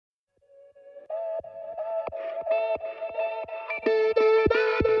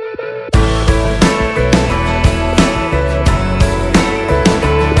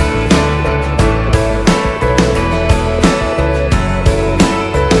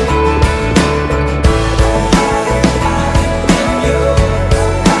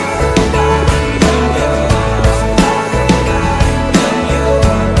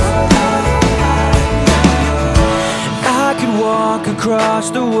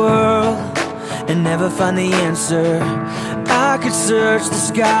world and never find the answer. I could search the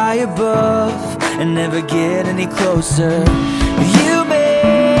sky above and never get any closer. You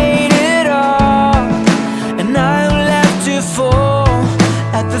made it all, and I'm left to fall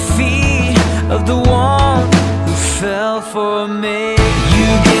at the feet of the one who fell for me. You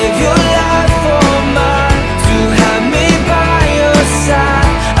gave your life for mine to have me by your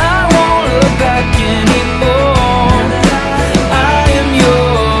side. I won't look back anymore. I am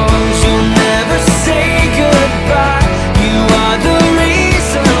yours, you'll never say goodbye. You are the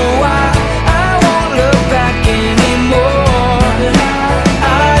reason why I won't look back anymore.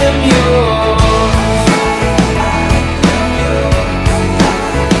 I am yours.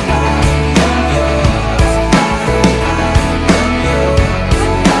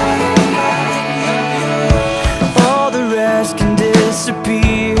 All the rest can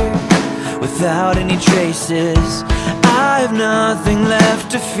disappear without any traces. I have nothing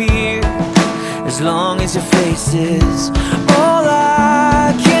left to fear as long as your face is all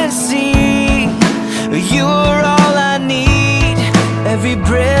I can see. You're all I need. Every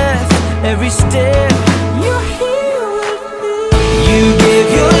breath, every step, you're here with me. You give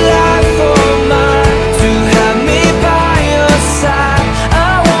your